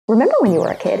Remember when you were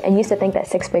a kid and used to think that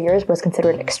 6 figures was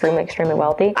considered extremely, extremely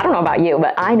wealthy? I don't know about you,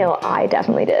 but I know I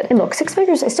definitely did. And look, 6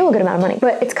 figures is still a good amount of money,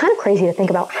 but it's kind of crazy to think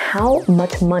about how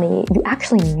much money you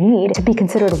actually need to be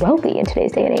considered wealthy in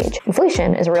today's day and age.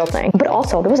 Inflation is a real thing, but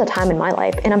also there was a time in my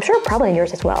life, and I'm sure probably in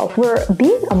yours as well, where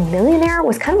being a millionaire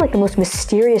was kind of like the most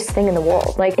mysterious thing in the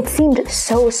world. Like, it seemed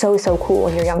so cool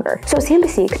when you're younger. So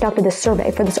CNBC conducted this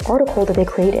survey for this article that they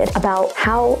created about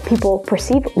how people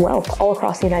perceive wealth all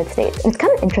across the United States. And it's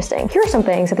kind of interesting. Here are some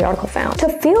things that the article found. To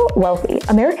feel wealthy,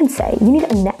 Americans say you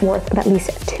need a net worth of at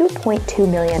least $2.2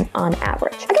 million on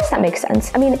average. I guess that makes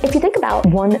sense. I mean, if you think about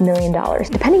 $1 million,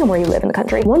 depending on where you live in the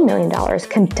country, $1 million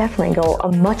can definitely go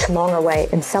a much longer way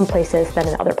in some places than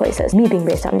in other places. Me being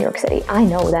based out of New York City, I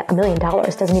know that $1 million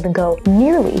doesn't even go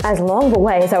nearly as long of a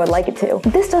way as I would like it to.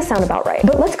 This does sound about right,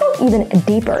 but let's go even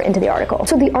deeper into the article.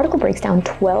 So the article breaks down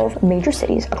 12 major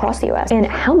cities across the US and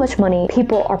how much money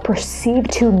people are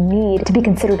perceived to need to be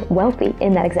considered wealthy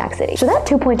in that exact city. So that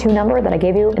 2.2 number that I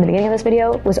gave you in the beginning of this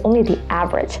video was only the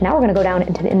average. Now we're gonna go down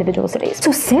into the individual cities.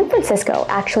 So San Francisco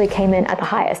actually came in at the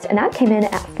highest, and that came in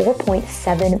at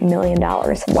 $4.7 million.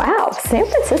 Wow, San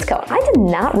Francisco. I did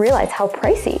not realize how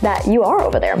pricey that you are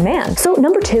over there, man. So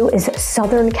number 2 is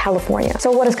Southern California.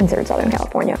 So what is considered Southern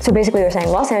California? So basically they're saying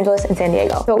Los Angeles and San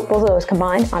Diego. So both of those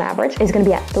combined on average is gonna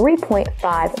be at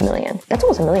 $3.5 million. That's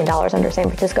almost $1 million under San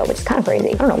Francisco, which is kind of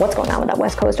crazy. I don't know what's going on with that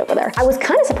West Coast over there. I was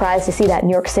kind of surprised to see that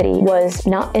New York City was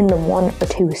not in the 1 or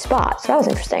 2 spot. So that was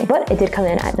interesting, but it did come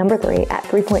in at number 3 at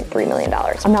 $3.3 million.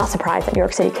 I'm not surprised that New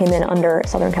York City came in under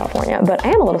Southern California, but I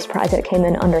am a little surprised that it came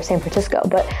in under San Francisco.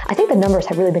 But I think the numbers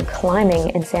have really been climbing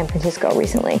in San Francisco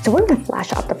recently. So we're going to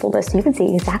flash up the full list so you can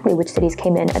see exactly which cities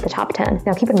came in at the top 10.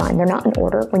 Now keep in mind, they're not in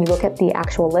order when you look at the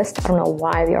actual list. I don't know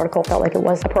why the article felt like it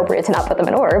was appropriate to not put them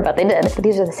in order, but they did. But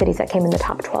these are the cities that came in the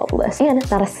top 12 list. And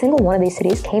not a single one of these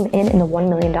cities came in the $1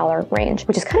 million range,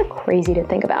 which is kind of crazy to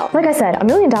think about. Like I said, $1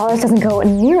 million doesn't go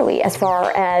nearly as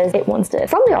far as it once did.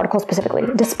 From the article specifically,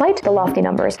 despite the lofty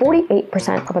numbers,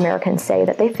 48% of Americans say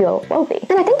that they feel wealthy.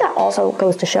 And I think that also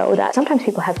goes to show that sometimes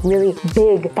people have really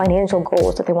big financial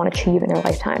goals that they want to achieve in their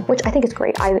lifetime, which I think is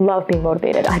great. I love being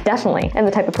motivated. I definitely am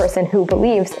the type of person who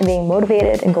believes in being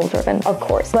motivated and goal-driven, of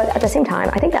course. But at the same time,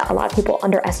 I think that a lot of people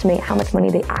underestimate how much money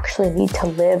they actually need to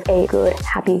live a good,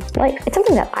 happy life. It's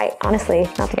something that I honestly,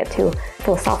 not to get too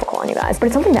philosophical on you guys, but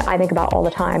it's something that I think about all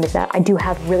the time, is that I do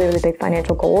have really big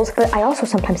financial goals, but I also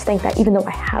sometimes think that even though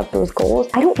I have those goals,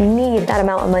 I don't need that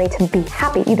amount of money to be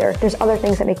happy either. There's other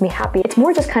things that make me happy. It's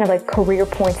more just kind of like career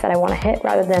points that I want to hit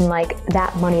rather than like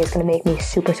that money is going to make me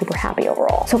super happy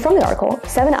overall. So from the article,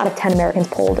 7 out of 10 Americans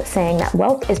polled saying that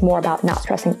wealth is more about not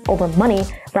stressing over money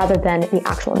rather than the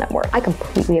actual net worth. I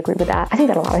completely agree with that. I think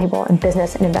that a lot of people in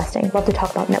business and investing love to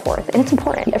talk about net worth, and it's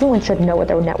important. Everyone should know what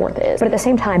their net worth is, but at the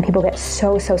same time, people get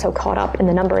so caught up in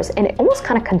the numbers, and it almost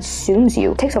kind of consumes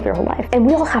you, takes over your whole life. And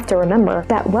we all have to remember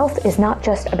that wealth is not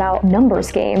just about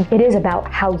numbers game. It is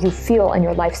about how you feel and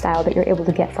your lifestyle that you're able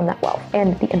to get from that wealth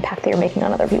and the impact that you're making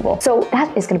on other people. So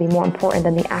that is going to be more important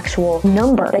than the actual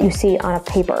number that you see on a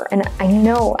paper. And I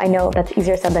know that's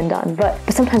easier said than done, but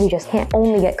sometimes you just can't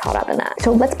only get caught up in that.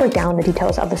 So let's break down the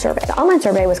details of the survey. The online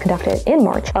survey was conducted in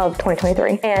March of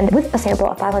 2023, and with a sample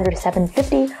of 500 to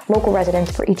 750 local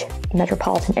residents for each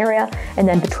metropolitan area, and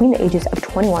then between the ages of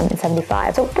 21 and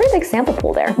 75. So pretty big sample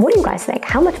pool there. What do you guys think?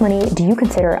 How much money do you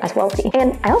consider as wealthy?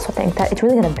 And I also think that it's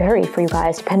really going to vary for you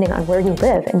guys depending on where you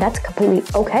live, and that's completely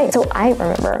okay. So I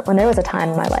remember when there was a time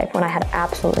in my life when I had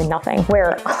absolutely nothing,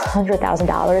 where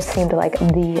 $100,000 seemed like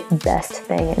the best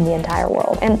thing in the entire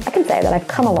world. And I can say that I've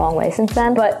come a long way since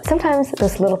then, but sometimes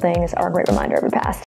those little things are a great reminder of your past.